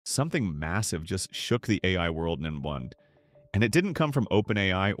Something massive just shook the AI world in one, and it didn't come from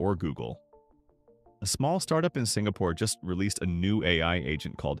OpenAI or Google. A small startup in Singapore just released a new AI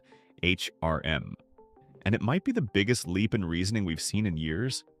agent called HRM, and it might be the biggest leap in reasoning we've seen in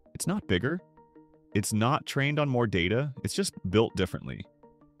years. It's not bigger, it's not trained on more data, it's just built differently.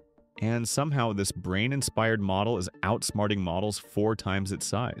 And somehow this brain-inspired model is outsmarting models 4 times its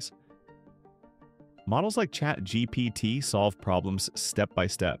size. Models like ChatGPT solve problems step by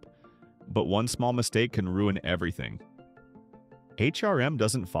step, but one small mistake can ruin everything. HRM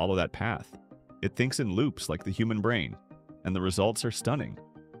doesn't follow that path. It thinks in loops like the human brain, and the results are stunning.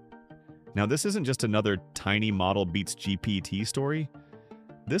 Now, this isn't just another tiny model beats GPT story.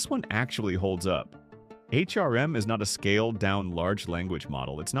 This one actually holds up. HRM is not a scaled-down large language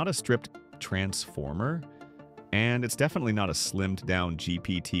model. It's not a stripped transformer, and it's definitely not a slimmed-down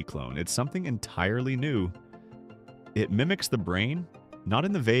GPT clone. It's something entirely new. It mimics the brain, not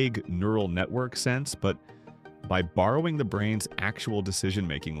in the vague neural network sense, but by borrowing the brain's actual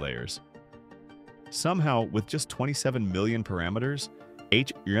decision-making layers. Somehow, with just 27 million parameters,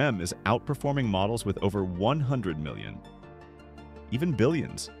 HRM is outperforming models with over 100 million, even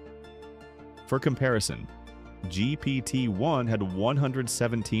billions. For comparison, GPT-1 had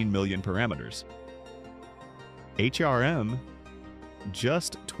 117 million parameters. HRM,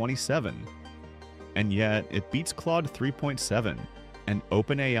 just 27. And yet, it beats Claude 3.7 and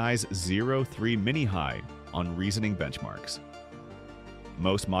OpenAI's 0.3 mini-high on reasoning benchmarks.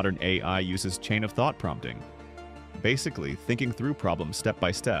 Most modern AI uses chain-of-thought prompting, basically thinking through problems step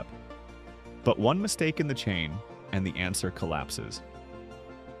by step. But one mistake in the chain, and the answer collapses.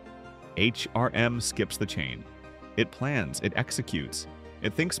 HRM skips the chain. It plans, it executes,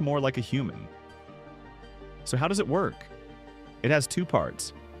 it thinks more like a human. So how does it work? It has 2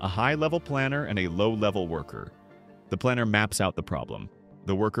 parts, a high-level planner and a low-level worker. The planner maps out the problem.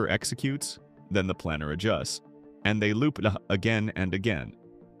 The worker executes, then the planner adjusts, and they loop it again and again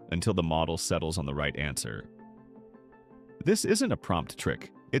until the model settles on the right answer. This isn't a prompt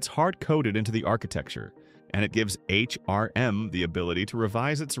trick. It's hard-coded into the architecture, and it gives HRM the ability to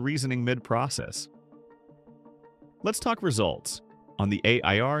revise its reasoning mid-process. Let's talk results. On the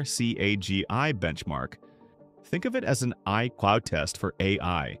AIR-CAGI benchmark, think of it as an Cloud test for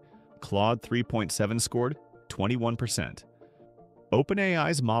AI. Claude 3.7 scored 21%.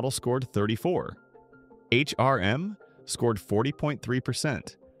 OpenAI's model scored 34%. HRM scored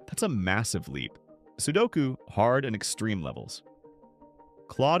 40.3%. That's a massive leap. Sudoku, hard and extreme levels.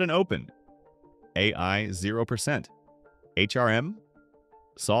 Claude and Open, AI 0%. HRM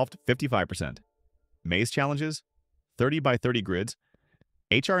solved 55%. Maze challenges, 30 by 30 grids.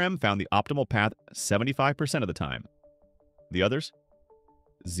 HRM found the optimal path 75% of the time. The others?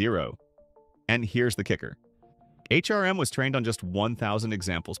 0. And here's the kicker. HRM was trained on just 1,000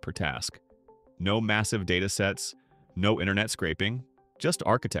 examples per task. No massive data sets, no internet scraping, just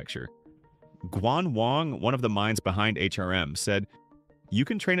architecture. Guan Wang, one of the minds behind HRM, said, "You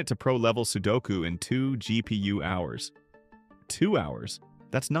can train it to pro-level Sudoku in 2 GPU hours." 2 hours?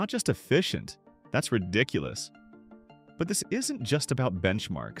 That's not just efficient, that's ridiculous. But this isn't just about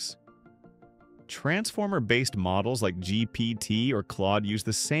benchmarks. Transformer-based models like GPT or Claude use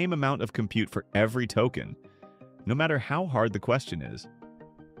the same amount of compute for every token, no matter how hard the question is.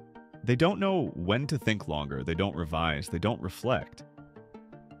 They don't know when to think longer, they don't revise, they don't reflect.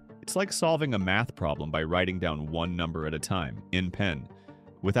 It's like solving a math problem by writing down one number at a time, in pen,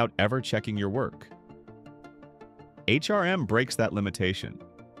 without ever checking your work. HRM breaks that limitation.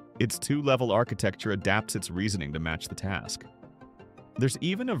 Its 2-level architecture adapts its reasoning to match the task. There's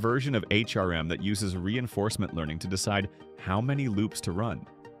even a version of HRM that uses reinforcement learning to decide how many loops to run.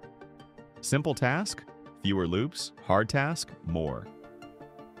 Simple task, fewer loops. Hard task, more.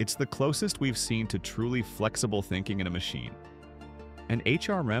 It's the closest we've seen to truly flexible thinking in a machine. And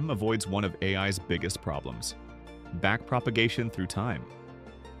HRM avoids one of AI's biggest problems: backpropagation through time.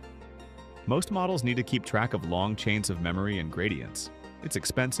 Most models need to keep track of long chains of memory and gradients. It's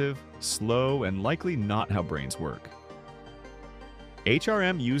expensive, slow, and likely not how brains work.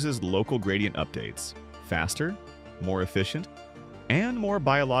 HRM uses local gradient updates, faster, more efficient, and more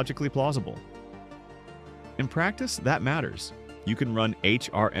biologically plausible. In practice, that matters. You can run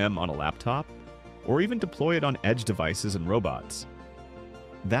HRM on a laptop, or even deploy it on edge devices and robots.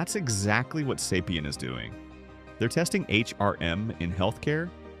 That's exactly what Sapien is doing. They're testing HRM in healthcare,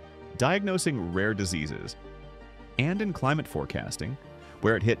 diagnosing rare diseases, and in climate forecasting,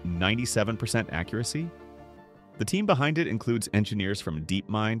 where it hit 97% accuracy. The team behind it includes engineers from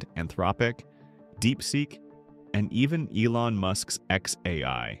DeepMind, Anthropic, DeepSeek, and even Elon Musk's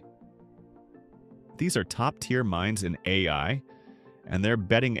xAI. These are top-tier minds in AI, and they're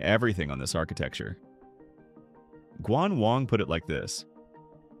betting everything on this architecture. Guan Wang put it like this: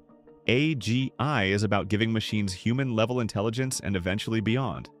 AGI is about giving machines human-level intelligence and eventually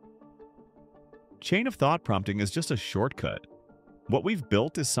beyond. Chain of thought prompting is just a shortcut. What we've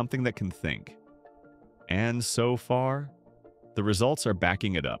built is something that can think. And so far, the results are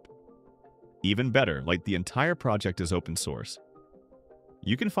backing it up. Even better, like the entire project is open source.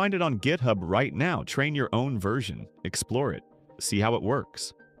 You can find it on GitHub right now. Train your own version, explore it, see how it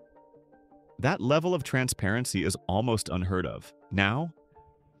works. That level of transparency is almost unheard of. Now,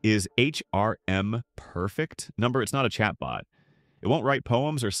 is HRM perfect? Number, it's not a chatbot. It won't write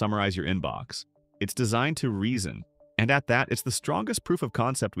poems or summarize your inbox. It's designed to reason, and at that, it's the strongest proof of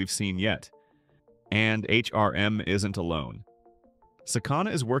concept we've seen yet. And HRM isn't alone.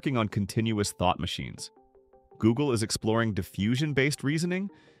 Sakana is working on continuous thought machines. Google is exploring diffusion-based reasoning,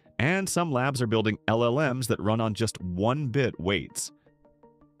 and some labs are building LLMs that run on just 1-bit weights.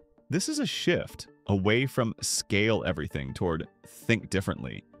 This is a shift away from scale everything toward think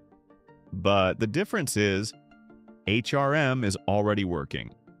differently. But the difference is, HRM is already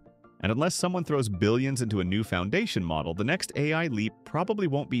working. And unless someone throws billions into a new foundation model, the next AI leap probably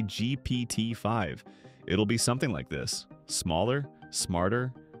won't be GPT-5. It'll be something like this: smaller,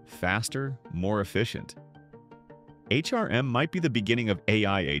 smarter, faster, more efficient. HRM might be the beginning of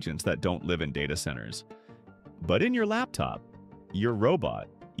AI agents that don't live in data centers, but in your laptop, your robot,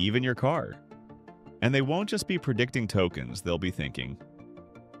 even your car. And they won't just be predicting tokens, they'll be thinking.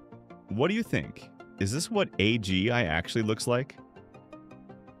 What do you think? Is this what AGI actually looks like?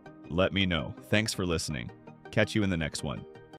 Let me know. Thanks for listening. Catch you in the next one.